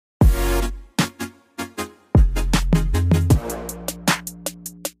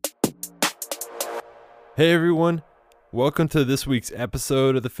Hey everyone, welcome to this week's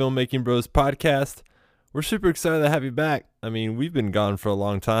episode of the Filmmaking Bros podcast. We're super excited to have you back. I mean, we've been gone for a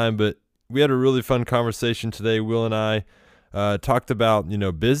long time, but we had a really fun conversation today. Will and I talked about,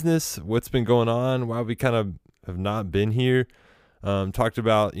 business, what's been going on, why we kind of have not been here. Talked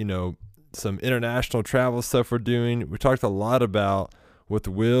about, some international travel stuff we're doing. We talked a lot about with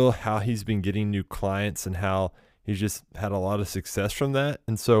Will, how he's been getting new clients and how he's just had a lot of success from that.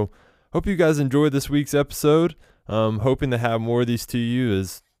 And so hope you guys enjoyed this week's episode. Hoping to have more of these to you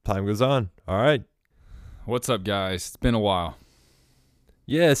as time goes on. All right. What's up, guys? It's been a while.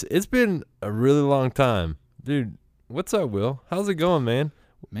 Yes, it's been a really long time. Dude, what's up, Will? How's it going, man?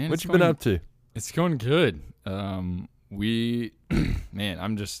 Man, What you been up to? It's going good. I'm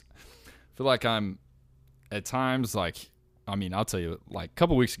just feel like I'm at times I'll tell you, like a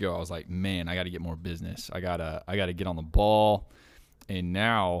couple weeks ago, I was like, man, I got to get more business. I gotta get on the ball. And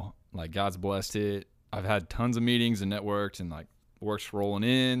now, like, God's blessed it. I've had tons of meetings and networked, and like work's rolling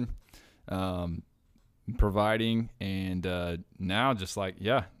in, providing, and now just like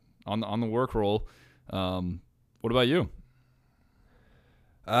on the work roll. What about you?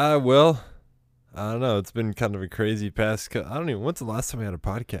 Well, I don't know. It's been kind of a crazy past. I don't even. When's the last time we had a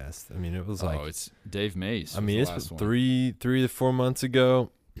podcast? I mean, it was like. Oh, it's Dave Mays. I mean, it's been 3 to 4 months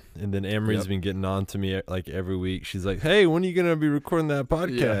ago. And then Amory's been getting on to me like every week. She's like, "Hey, when are you gonna be recording that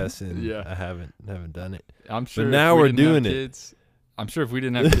podcast?" And I haven't done it. I'm sure. But now we're doing it. I'm sure if we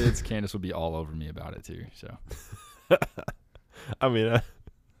didn't have kids, Candace would be all over me about it too. So, I mean, I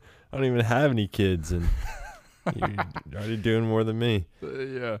don't even have any kids, and you're already doing more than me.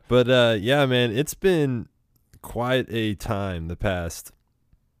 Yeah. But man, it's been quite a time the past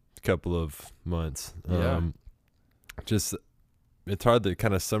couple of months. Just. It's hard to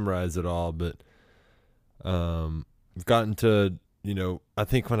kind of summarize it all, but we've gotten to, I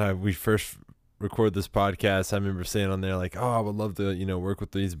think when we first recorded this podcast, I remember saying on there like, oh, I would love to, work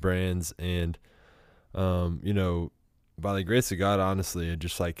with these brands. And, by the grace of God, honestly,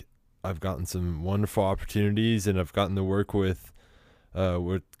 I've gotten some wonderful opportunities, and I've gotten to work with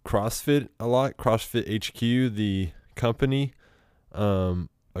CrossFit a lot, CrossFit HQ, the company,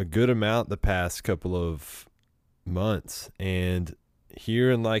 a good amount the past couple of months. And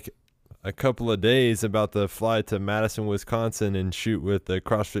here in like a couple of days, about to fly to Madison, Wisconsin and shoot with the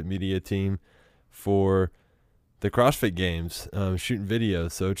CrossFit media team for the CrossFit games, shooting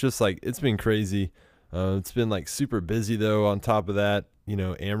videos. So it's just like, it's been crazy. It's been like super busy though. On top of that,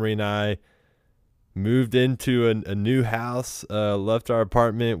 Amory and I moved into a new house, left our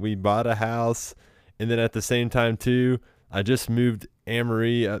apartment. We bought a house. And then at the same time too, I just moved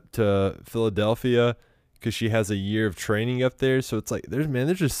Amory up to Philadelphia, because she has a year of training up there. So it's like,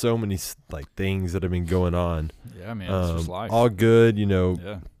 there's just so many like things that have been going on. Yeah, man, it's just life. All good,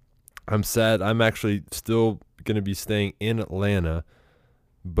 Yeah. I'm sad. I'm actually still going to be staying in Atlanta,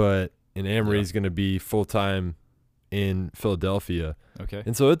 and Amory's going to be full-time in Philadelphia. Okay.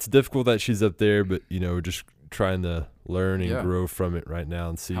 And so it's difficult that she's up there, but, just trying to learn and grow from it right now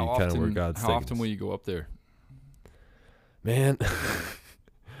and see kind of where God's taking us. How often will you go up there? Man,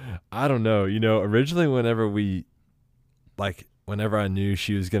 I don't know. Originally whenever I knew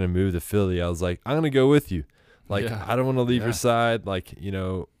she was going to move to Philly, I was like, I'm going to go with you. I don't want to leave your side.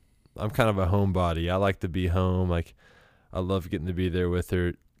 I'm kind of a homebody. I like to be home. Like, I love getting to be there with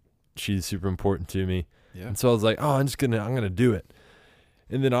her. She's super important to me. Yeah. And so I was like, oh, I'm going to do it.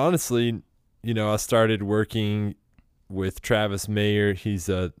 And then honestly, I started working with Travis Mayer. He's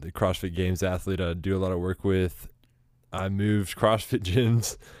the CrossFit Games athlete I do a lot of work with. I moved CrossFit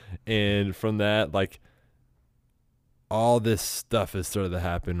gyms, and from that, like, all this stuff has started to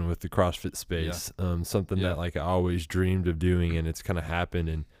happen with the CrossFit space. Something that like I always dreamed of doing, and it's kind of happened.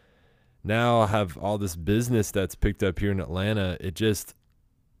 And now I have all this business that's picked up here in Atlanta. It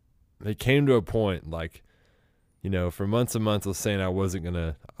came to a point, like, for months and months I was saying I was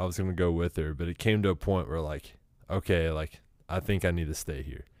gonna go with her, but it came to a point where like, okay, like, I think I need to stay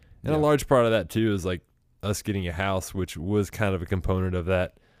here. And a large part of that too is like us getting a house, which was kind of a component of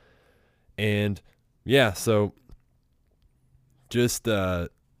that. And so just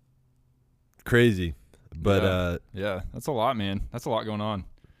crazy. But that's a lot, man. That's a lot going on.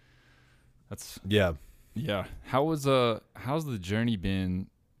 How's the journey been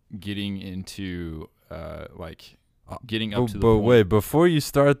getting into getting up to the but point? Wait, before you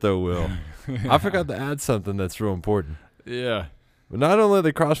start though, Will, I forgot to add something that's real important. Yeah. But not only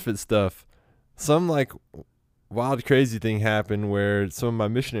the CrossFit stuff, some like wild crazy thing happened where some of my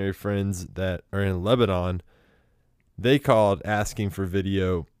missionary friends that are in Lebanon, they called asking for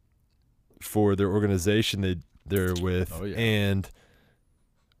video for their organization they're with. And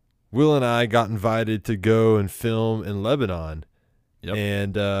Will and I got invited to go and film in Lebanon. Yep.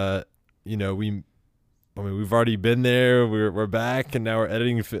 And we've already been there. We're back, and now we're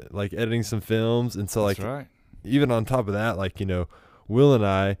editing some films. And so That's right. even on top of that, Will and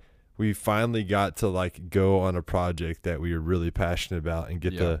I, we finally got to go on a project that we were really passionate about and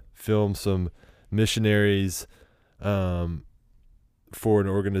get to film some missionaries for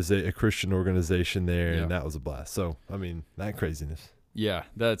a Christian organization there, and that was a blast. So that craziness. Yeah,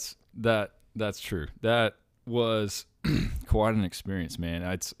 that's true. That was quite an experience, man.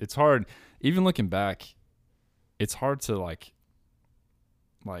 It's hard, even looking back. It's hard to like.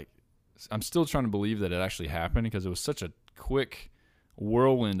 I'm still trying to believe that it actually happened because it was such a quick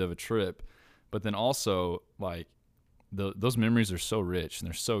whirlwind of a trip, but then also those memories are so rich and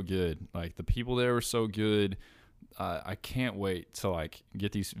they're so good. Like the people there were so good. I can't wait to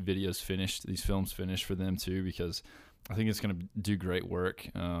get these videos finished, these films finished for them too, because I think it's going to do great work.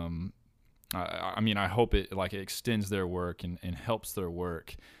 I hope it extends their work and helps their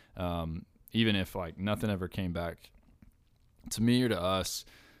work. Even if nothing ever came back to me or to us,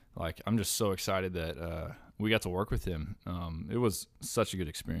 I'm just so excited that we got to work with him. It was such a good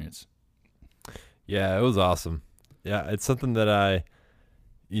experience. Yeah, it was awesome. Yeah, it's something that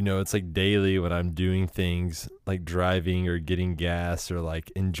it's daily when I'm doing things like driving or getting gas or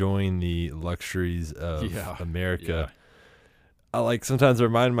enjoying the luxuries of America. I sometimes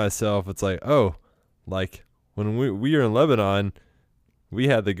remind myself, it's when we were in Lebanon, we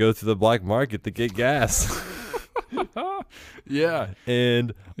had to go to the black market to get gas. Yeah.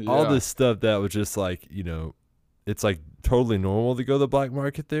 And all this stuff that was just it's totally normal to go to the black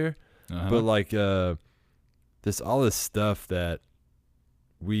market there. Uh-huh. But all this stuff that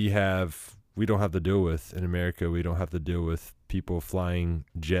we don't have to deal with in America. We don't have to deal with people flying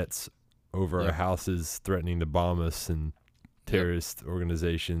jets over our houses threatening to bomb us and terrorist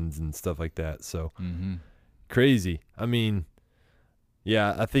organizations and stuff like that. So crazy. I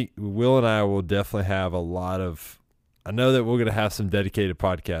think Will and I will definitely have a lot of, I know that we're going to have some dedicated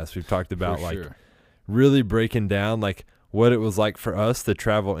podcasts. We've talked about really breaking down what it was like for us to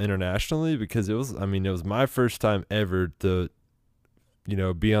travel internationally, because it was my first time ever to,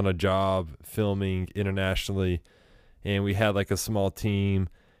 be on a job filming internationally. And we had a small team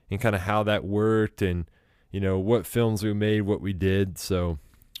and kind of how that worked and, what films we made, what we did. So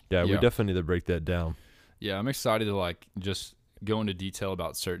we definitely need to break that down. Yeah. I'm excited to just go into detail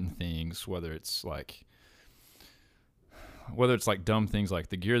about certain things, whether it's dumb things like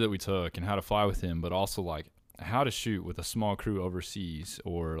the gear that we took and how to fly with him, but also how to shoot with a small crew overseas,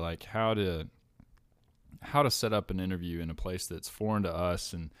 or how to set up an interview in a place that's foreign to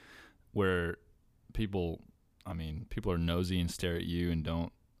us and where people are nosy and stare at you and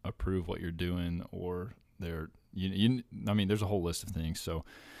don't approve what you're doing, or there's a whole list of things. So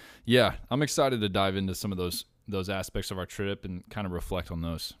yeah, I'm excited to dive into some of those aspects of our trip and kind of reflect on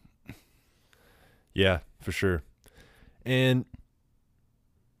those. Yeah, for sure. And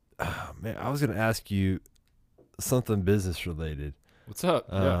man, I was going to ask you something business related. What's up?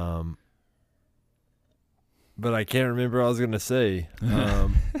 But I can't remember what I was going to say. I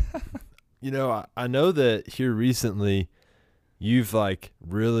know that here recently you've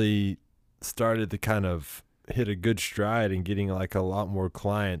really started to kind of hit a good stride in getting a lot more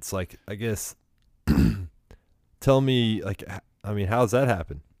clients. I guess tell me how's that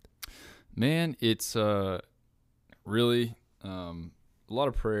happen? Man, it's really a lot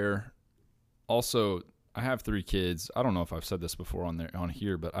of prayer. Also, I have 3 kids. I don't know if I've said this before on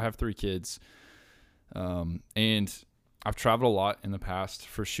here, but I have 3 kids. And I've traveled a lot in the past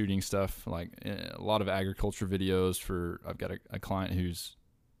for shooting stuff, a lot of agriculture videos I've got a client who's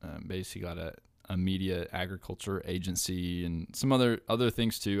basically got a media agriculture agency and some other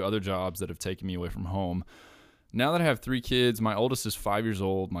things too, other jobs that have taken me away from home. Now that I have 3 kids, my oldest is 5 years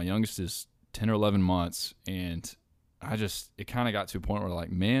old, my youngest is 10 or 11 months, and it kind of got to a point where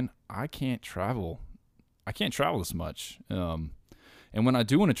man, I can't travel this much. And when I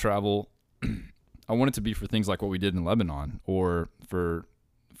do want to travel, I want it to be for things like what we did in Lebanon, or for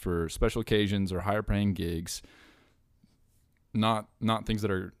special occasions or higher paying gigs, not things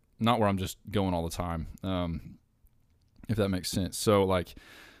that are not where I'm just going all the time. If that makes sense. So I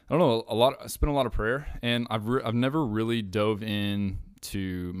don't know, I spent a lot of prayer, and I've never really dove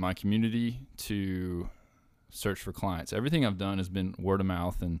into my community to search for clients. Everything I've done has been word of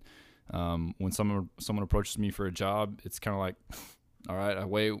mouth, and when someone approaches me for a job, it's kind of all right, I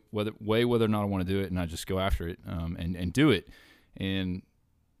weigh whether or not I want to do it, and I just go after it and do it. And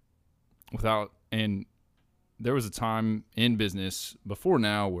there was a time in business before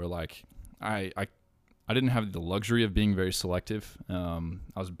now where I I didn't have the luxury of being very selective. I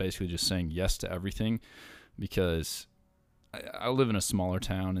was basically just saying yes to everything because I live in a smaller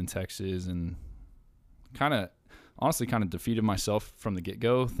town in Texas and honestly kind of defeated myself from the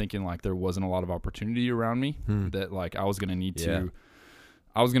get-go, thinking like there wasn't a lot of opportunity around me, that like I was going to need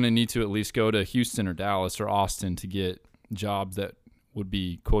to at least go to Houston or Dallas or Austin to get jobs that would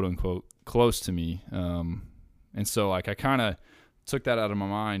be quote unquote close to me. And so like I kind of took that out of my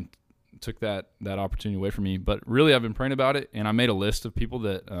mind, took that opportunity away from me. But really I've been praying about it, and I made a list of people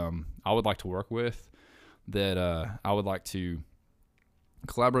that I would like to work with, that I would like to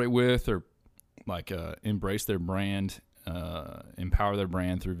collaborate with, or like embrace their brand, empower their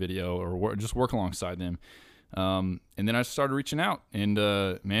brand through video, or just work alongside them. And then I started reaching out, and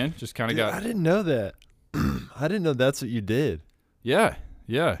man, just kind of got. I didn't know that. I didn't know that's what you did. Yeah.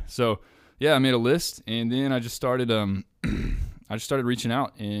 So yeah, I made a list, and then I just started. I just started reaching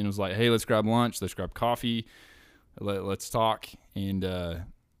out, and it was like, hey, let's grab lunch, let's grab coffee, let's talk, and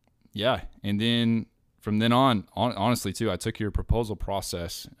yeah, and then from then on, honestly too, I took your proposal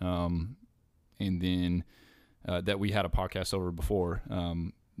process, and then that we had a podcast over before.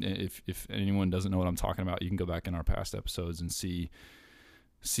 If anyone doesn't know what I'm talking about, you can go back in our past episodes and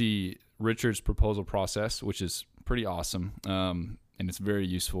see Richard's proposal process, which is pretty awesome, and it's very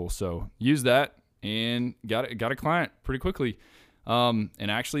useful. So use that, and got a client pretty quickly. And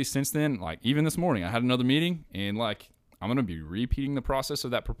actually since then, like even this morning, I had another meeting, and like I'm gonna be repeating the process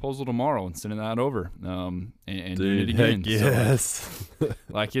of that proposal tomorrow and sending that over, and doing it again. Yes. So,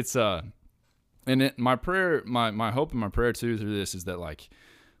 like it's my prayer, my hope and my prayer too through this is that like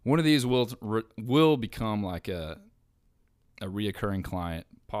one of these will become like a reoccurring client,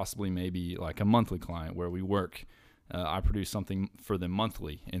 possibly maybe like a monthly client where we work. I produce something for them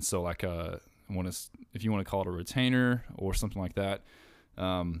monthly, and so like if you want to call it a retainer or something like that,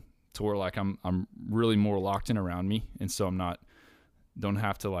 to where like I'm really more locked in around me, and so don't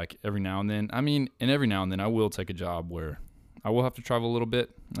have to like every now and then. I mean, and every now and then I will take a job where I will have to travel a little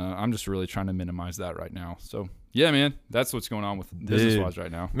bit. I'm just really trying to minimize that right now. So yeah, man, that's what's going on with business-wise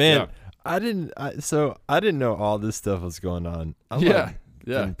right now. Man, yeah. I didn't know all this stuff was going on. I'm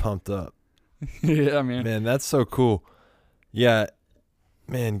getting pumped up. Yeah, man. Man, that's so cool. Yeah,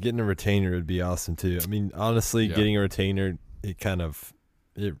 man, getting a retainer would be awesome too. I mean, honestly, getting a retainer,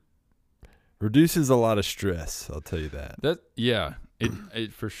 it reduces a lot of stress. I'll tell you that.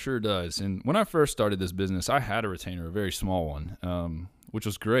 It for sure does. And when I first started this business, I had a retainer, a very small one, which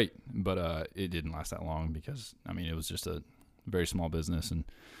was great, but it didn't last that long because I mean it was just a very small business, and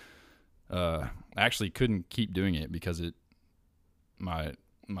I actually couldn't keep doing it because my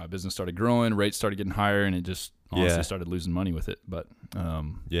business started growing, rates started getting higher, and it just honestly started losing money with it. But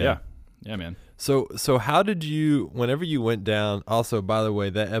yeah, man. So how did you, whenever you went down, also, by the way,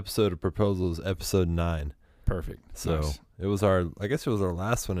 that episode of Proposal is episode 9. Perfect. So nice. I guess it was our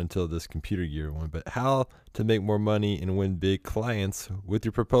last one until this computer gear one, but how to make more money and win big clients with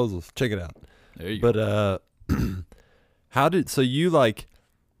your proposals. Check it out. There you go. But so you like,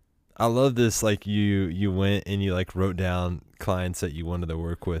 I love this, like you went and you like wrote down clients that you wanted to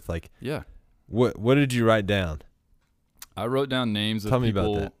work with. Like, yeah. What did you write down? I wrote down names of people. Tell me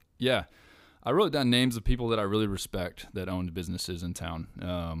about that. Yeah. I wrote down names of people that I really respect that owned businesses in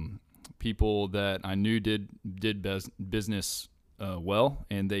town. People that I knew did business well,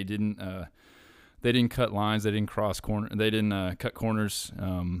 and they didn't cut lines, they didn't cut corners.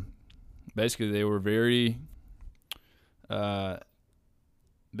 Basically, they were very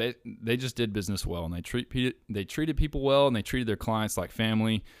they just did business well, and they treated people well, and they treated their clients like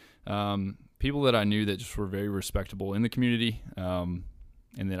family. People that I knew that just were very respectable in the community, and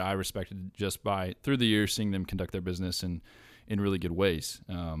that I respected just through the years seeing them conduct their business in really good ways.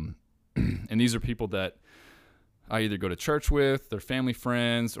 And these are people that I either go to church with, they're family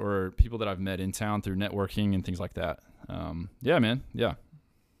friends, or people that I've met in town through networking and things like that. Yeah, man. Yeah.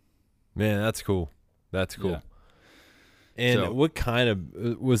 Man, that's cool. That's cool. Yeah. And So- what kind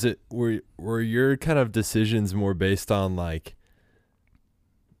of was it? Were your kind of decisions more based on like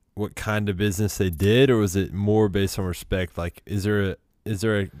what kind of business they did, or was it more based on respect? Like, is there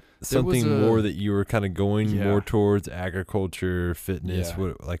something more that you were kind of going more towards, agriculture, fitness?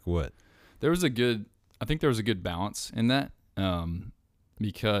 Yeah. What? I think there was a good balance in that,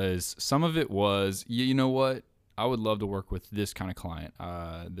 because some of it was, you know what, I would love to work with this kind of client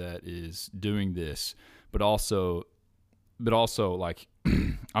that is doing this, but also like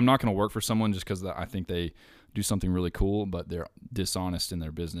I'm not going to work for someone just because I think they do something really cool, but they're dishonest in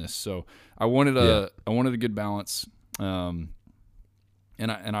their business. So I wanted a good balance, and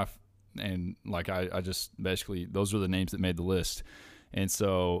I just basically, those were the names that made the list. And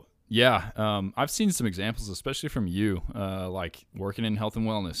so I've seen some examples, especially from you, like working in health and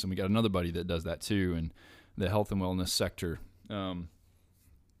wellness, and we got another buddy that does that too, in the health and wellness sector,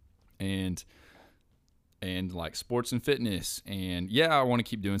 and like sports and fitness, and I want to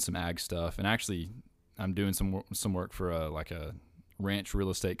keep doing some ag stuff, and actually, I'm doing some work for a ranch real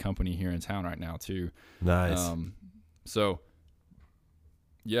estate company here in town right now too. Nice. I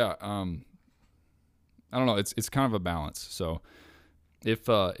don't know. It's kind of a balance. So if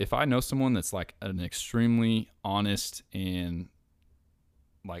I know someone that's like an extremely honest and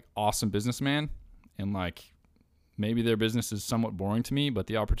like awesome businessman, and like maybe their business is somewhat boring to me, but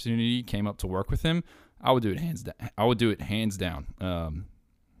the opportunity came up to work with him, I would do it hands down.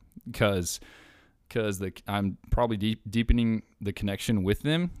 Because I'm probably deepening the connection with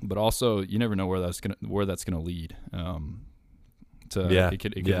them, but also you never know where that's gonna lead. It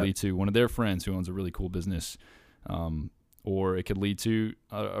could lead to one of their friends who owns a really cool business, or it could lead to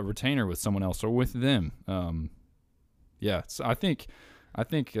a retainer with someone else or with them. So I think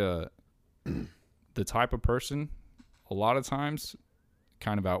the type of person a lot of times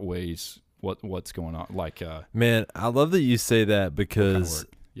kind of outweighs what's going on. Like, man, I love that you say that because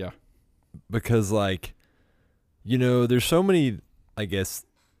like, there's so many, I guess,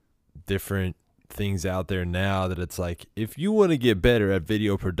 different things out there now that it's like, if you want to get better at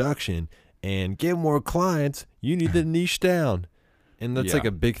video production and get more clients, you need to niche down. And that's like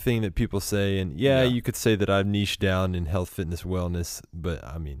a big thing that people say. And you could say that I've niched down in health, fitness, wellness, but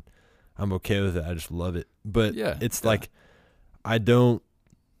I mean, I'm okay with it. I just love it. But it's like, I don't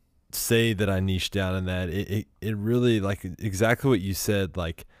say that I niche down in that. It really, like exactly what you said,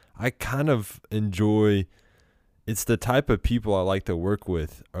 like I kind of enjoy, it's the type of people I like to work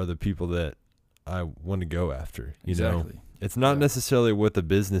with are the people that I want to go after, you know? It's not necessarily what the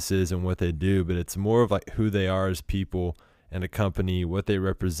business is and what they do, but it's more of like who they are as people and a company, what they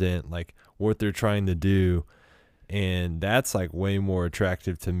represent, like what they're trying to do. And that's like way more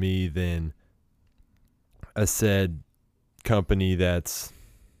attractive to me than a said company that's,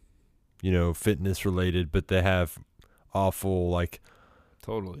 fitness related, but they have awful, like,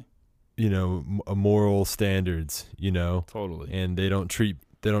 totally, moral standards, totally. And they don't treat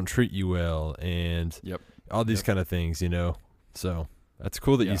you well, and all these kind of things, So that's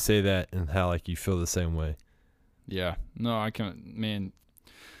cool that you say that and how like you feel the same way. Yeah. No, I can, man,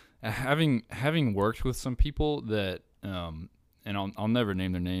 having worked with some people that, and I'll never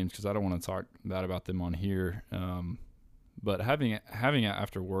name their names because I don't want to talk bad about them on here. But having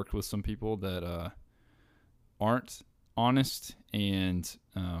after worked with some people that aren't honest and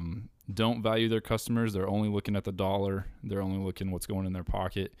don't value their customers, they're only looking at the dollar, they're only looking what's going in their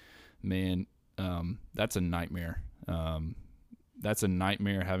pocket, man, that's a nightmare. That's a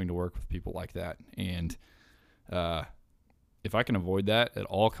nightmare having to work with people like that. And if I can avoid that at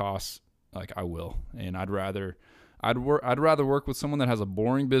all costs, like I will. And I'd rather work with someone that has a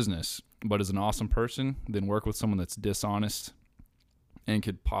boring business but is an awesome person than work with someone that's dishonest and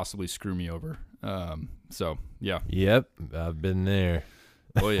could possibly screw me over. Yep, I've been there.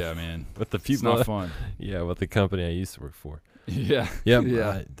 Oh yeah, man. With the people, it's not fun. Yeah, with the company I used to work for. Yeah. Yep.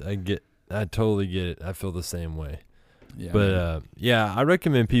 Yeah. I totally get it. I feel the same way. Yeah. But I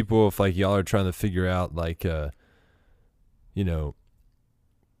recommend people, if like y'all are trying to figure out like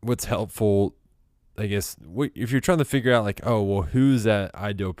what's helpful, I guess if you're trying to figure out like, oh well, who's that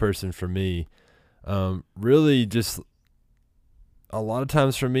ideal person for me, really just a lot of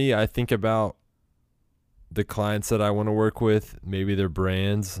times for me, I think about the clients that I want to work with, maybe their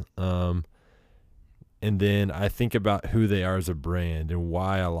brands, and then I think about who they are as a brand and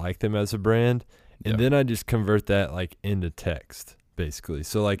why I like them as a brand, and then I just convert that like into text, basically.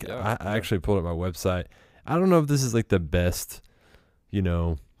 So like I actually pulled up my website. I don't know if this is like the best,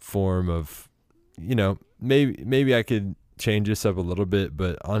 form of, maybe I could change this up a little bit,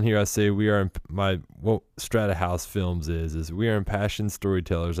 but on here I say what Strata House Films is we are impassioned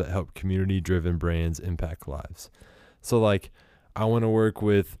storytellers that help community-driven brands impact lives. So like I want to work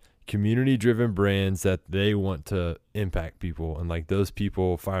with community-driven brands that they want to impact people, and like those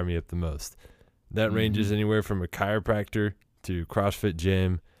people fire me up the most. That ranges anywhere from a chiropractor to CrossFit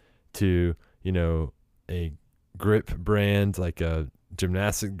gym to, a grip brand, like a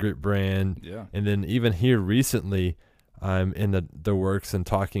gymnastic grip brand. Yeah. And then even here recently, I'm in the works and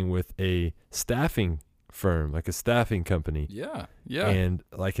talking with a staffing firm, like a staffing company. Yeah. Yeah. And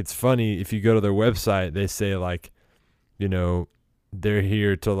like, it's funny, if you go to their website, they say like, they're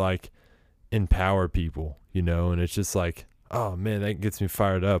here to like empower people, and it's just like, oh man, that gets me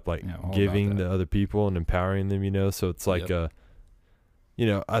fired up, like giving to other people and empowering them, so it's like,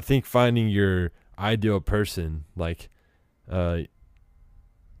 I think finding your ideal person, like,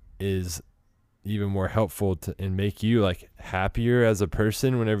 is even more helpful and make you like happier as a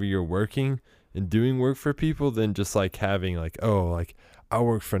person whenever you're working and doing work for people than just like having like, oh, like I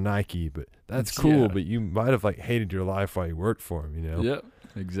work for Nike, but that's cool. But you might have like hated your life while you worked for them, you know? Yep,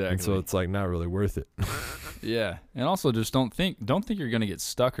 exactly. And so it's like not really worth it. Yeah. And also just don't think you're going to get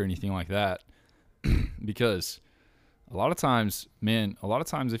stuck or anything like that. Because a lot of times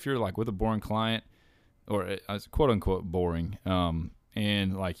if you're like with a boring client or quote unquote boring,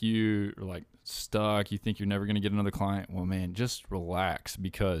 and like you're like stuck, you think you're never going to get another client, well, man, just relax,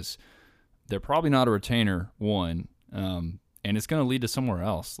 because they're probably not a retainer, one, and it's going to lead to somewhere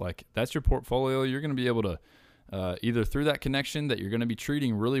else. Like that's your portfolio. You're going to be able to either through that connection that you're going to be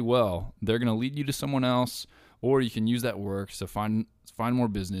treating really well, they're going to lead you to someone else, or you can use that work to find more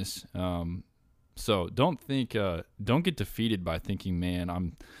business. So don't get defeated by thinking, man,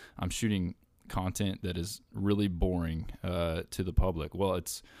 I'm shooting content that is really boring to the public. Well,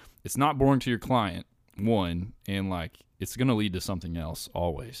 it's not boring to your client, one, and like it's going to lead to something else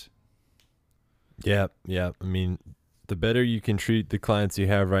always. Yeah. I mean, the better you can treat the clients you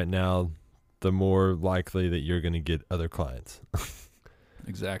have right now, the more likely that you're going to get other clients.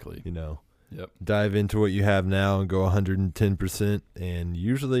 Exactly. You know. Yep. Dive into what you have now and go 110%, and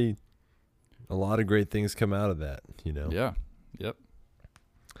usually a lot of great things come out of that, you know. Yeah. Yep.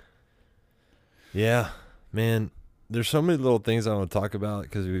 Yeah, man. There's so many little things I want to talk about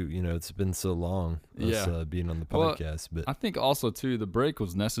because it's been so long us being on the podcast. But I think also too the break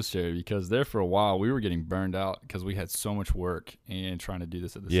was necessary because there for a while we were getting burned out because we had so much work and trying to do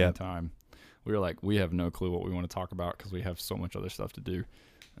this at the same time. We were like, we have no clue what we want to talk about because we have so much other stuff to do.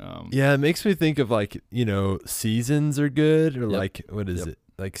 It makes me think of like seasons are good or like what is it?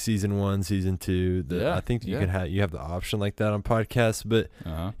 Like season 1, season 2. I think you have the option like that on podcasts. But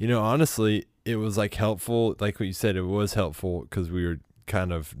honestly, it was like helpful. Like what you said, it was helpful because we were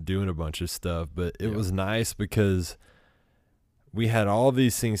kind of doing a bunch of stuff. But it was nice because we had all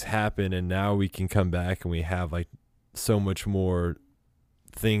these things happen, and now we can come back and we have like so much more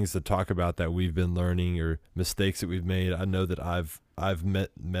things to talk about that we've been learning or mistakes that we've made. I know that I've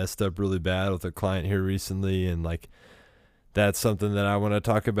messed up really bad with a client here recently, and like that's something that I want to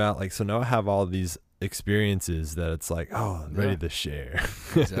talk about. Like, so now I have all these experiences that it's like, oh, I'm ready to share.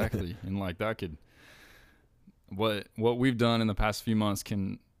 Exactly. And like that could, what we've done in the past few months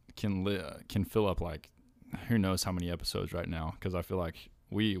can fill up like who knows how many episodes right now, because I feel like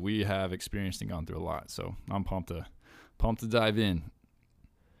we have experienced and gone through a lot. So I'm pumped to dive in.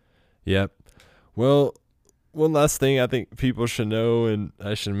 Yep. Well, one last thing I think people should know, and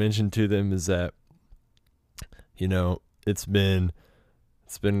I should mention to them, is that it's been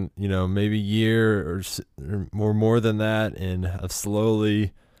maybe a year or more than that, and I've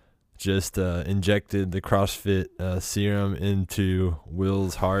slowly just injected the CrossFit serum into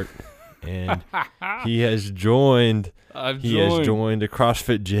Will's heart, and he has joined. Has joined a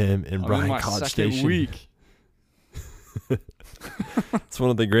CrossFit gym in Bryan College Station. Week. It's one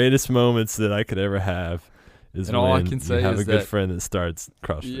of the greatest moments that I could ever have. Is when I can say you have a good friend that starts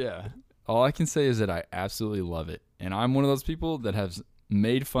CrossFit. Yeah. All I can say is that I absolutely love it. And I'm one of those people that has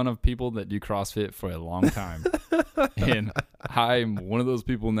made fun of people that do CrossFit for a long time. And I'm one of those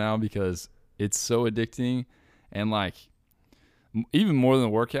people now because it's so addicting. And like, even more than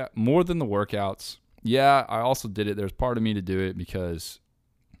the workouts. Yeah, I also did it. There's part of me to do it because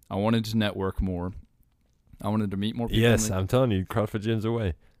I wanted to network more. I wanted to meet more people. Yes, I'm telling you, CrossFit gym's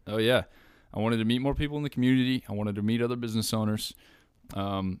away. Oh, yeah. I wanted to meet more people in the community. I wanted to meet other business owners.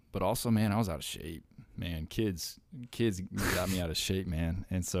 But also, man, I was out of shape. Man, kids got me out of shape, man.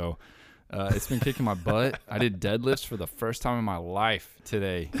 And so it's been kicking my butt. I did deadlifts for the first time in my life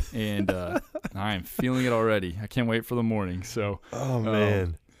today, and I am feeling it already. I can't wait for the morning. So, oh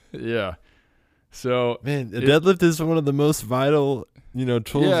man, yeah. So, man, the deadlift is one of the most vital, tools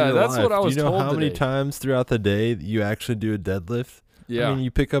in your life. Yeah, that's what I was told. Do you know how many times throughout the day that you actually do a deadlift? Yeah. I mean,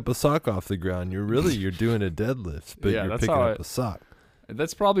 you pick up a sock off the ground. You're doing a deadlift, but you're picking up a sock.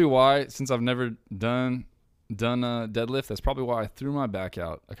 That's probably why, since I've never done a deadlift, that's probably why I threw my back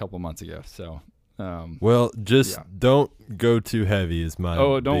out a couple months ago. So, don't go too heavy is my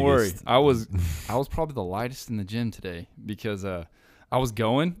don't worry. I was probably the lightest in the gym today because I was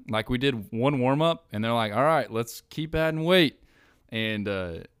going, like we did one warm up and they're like, all right, let's keep adding weight. And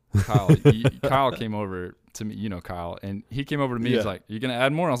Kyle came over to me, Kyle, and he came over to me. He's like, you going to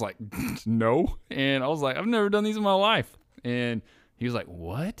add more? I was like, no. And I was like, I've never done these in my life. And he was like,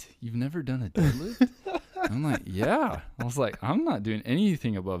 what? You've never done a deadlift? I'm like, yeah. I was like, I'm not doing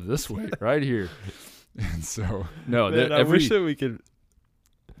anything above this weight right here. And so, no. Man, I wish that we could.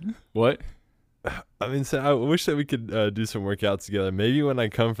 What? I mean, so I wish that we could do some workouts together. Maybe when I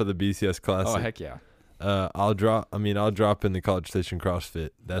come for the BCS Classic. Oh, heck yeah. I'll drop in the College Station CrossFit.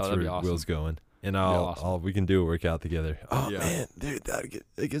 That's where awesome. Will's going, and we can do a workout together. Oh man, dude,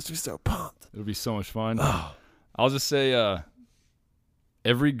 it gets me so pumped. It'll be so much fun. Oh. I'll just say,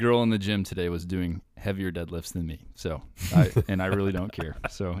 every girl in the gym today was doing heavier deadlifts than me. So, I really don't care.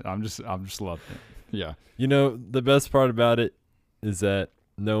 So I'm just loving it. Yeah. You know, the best part about it is that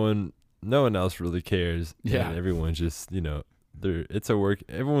no one else really cares. Yeah. And everyone's just,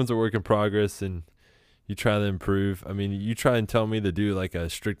 everyone's a work in progress, and you try to improve. I mean, you try and tell me to do like a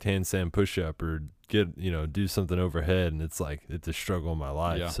strict handstand push-up or do something overhead, and it's like, it's a struggle in my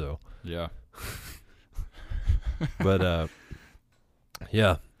life. Yeah. So, yeah. But,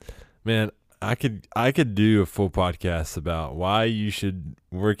 yeah, man, I could do a full podcast about why you should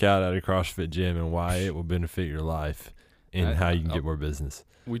work out at a CrossFit gym and why it will benefit your life and how you can get more business.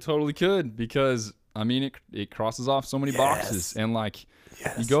 We totally could, because I mean, it crosses off so many boxes, and like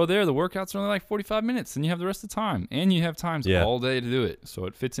you go there, the workouts are only like 45 minutes, and you have the rest of the time, and you have times all day to do it, so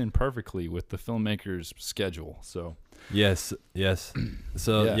it fits in perfectly with the filmmaker's schedule. So yes.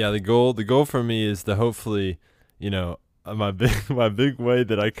 So the goal for me is to hopefully, my big way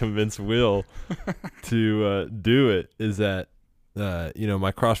that I convince Will to do it is that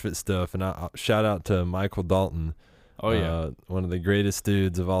my CrossFit stuff, and I shout out to Michael Dalton. Oh yeah, one of the greatest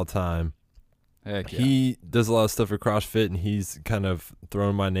dudes of all time. Heck yeah. He does a lot of stuff for CrossFit, and he's kind of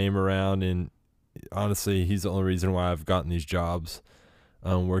thrown my name around, and honestly, he's the only reason why I've gotten these jobs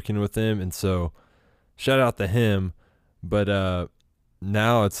working with him. And so shout out to him. But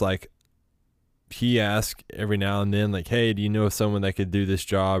now it's like he asks every now and then, like, hey, do you know someone that could do this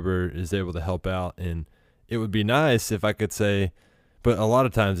job or is able to help out? And it would be nice if I could say, but a lot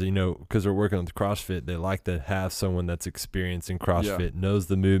of times, because we're working with CrossFit, they like to have someone that's experienced in CrossFit, knows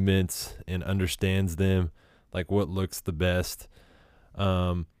the movements and understands them, like what looks the best,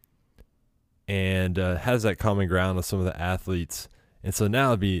 and has that common ground with some of the athletes. And so now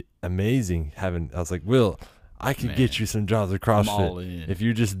it'd be amazing I was like, Will, I could get you some jobs at CrossFit. I'm all in. If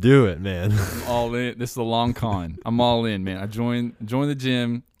you just do it, man. I'm all in. This is a long con. I'm all in, man. I joined the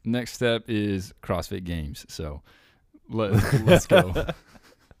gym. Next step is CrossFit Games. So let's go.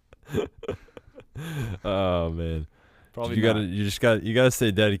 Oh man. Probably you gotta stay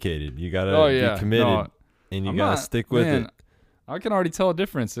dedicated. You gotta be committed, and you gotta stick with it. I can already tell a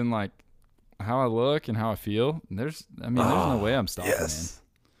difference in like how I look and how I feel. There's no way I'm stopping, man.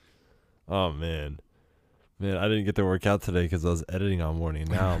 Oh man, I didn't get to work out today because I was editing all morning.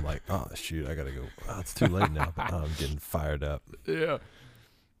 Now I'm like, oh shoot, I gotta go. Oh, it's too late now. But I'm getting fired up. Yeah,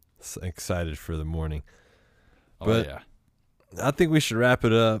 so excited for the morning. But I think we should wrap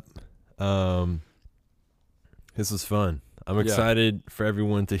it up. This was fun. I'm excited for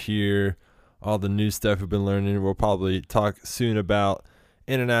everyone to hear all the new stuff we've been learning. We'll probably talk soon about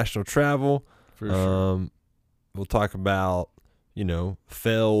international travel. For sure. We'll talk about,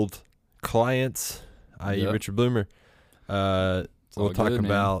 failed clients, i.e. Richard Bloomer. We'll talk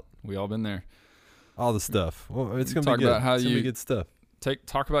about... We all been there. All the stuff. Well, it's going to be good. It's going to be good stuff.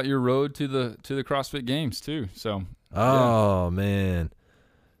 Talk about your road to the CrossFit Games too. So man,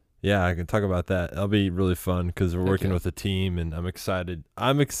 yeah, I can talk about that. That'll be really fun because we're working with a team, and I'm excited.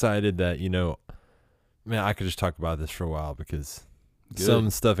 I'm excited that man, I could just talk about this for a while because some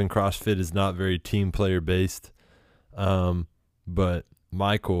stuff in CrossFit is not very team player based, but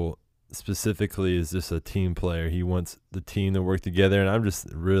Michael specifically is just a team player. He wants the team to work together, and I'm just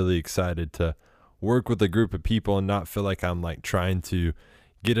really excited to work with a group of people and not feel like I'm like trying to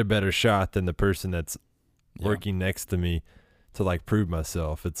get a better shot than the person that's working next to me to like prove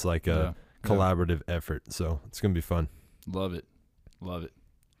myself. It's like a collaborative effort. So it's going to be fun. Love it.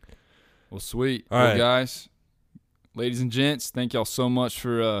 Well, sweet. All right, guys, ladies and gents, thank y'all so much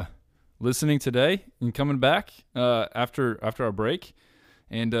for listening today and coming back after our break.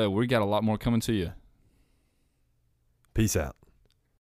 And we got a lot more coming to you. Peace out.